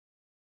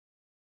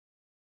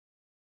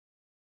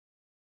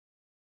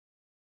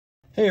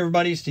Hey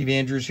everybody, Steve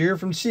Andrews here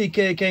from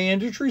CKK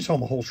Industries,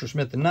 home of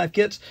HolsterSmith and knife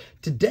kits.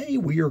 Today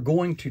we are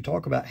going to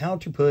talk about how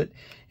to put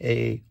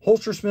a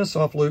HolsterSmith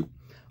soft loop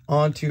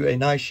onto a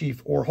knife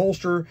sheath or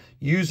holster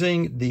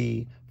using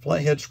the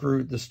flathead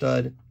screw, the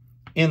stud,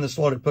 and the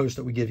slotted post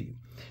that we give you.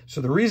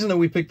 So the reason that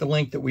we picked the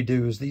length that we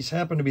do is these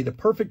happen to be the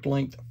perfect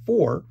length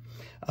for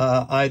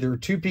either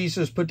two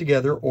pieces put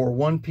together or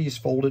one piece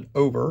folded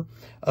over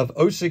of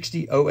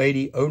 060,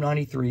 080,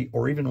 093,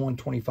 or even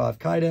 125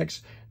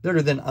 Kydex that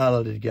are then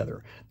eyeletted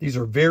together. These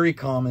are very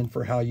common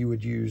for how you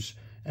would use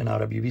an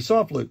IWB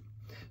soft loop.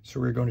 So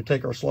we're going to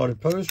take our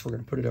slotted post, we're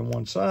going to put it on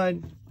one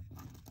side,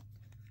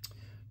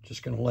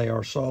 just going to lay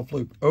our soft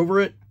loop over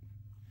it,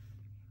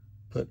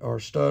 put our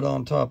stud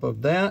on top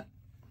of that,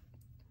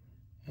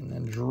 and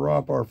then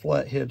drop our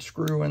flathead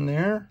screw in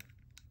there.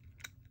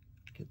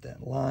 Get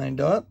that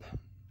lined up.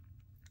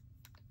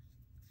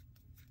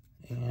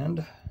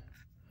 And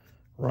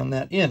run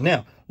that in.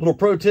 Now, little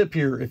pro tip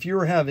here, if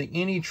you're having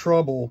any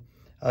trouble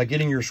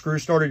getting your screw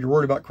started, you're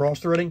worried about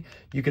cross-threading,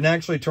 you can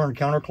actually turn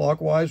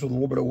counterclockwise with a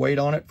little bit of weight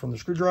on it from the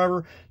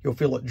screwdriver. You'll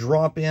feel it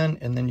drop in,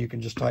 and then you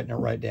can just tighten it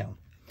right down.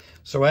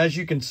 So as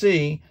you can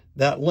see,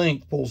 that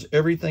length pulls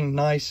everything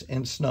nice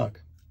and snug.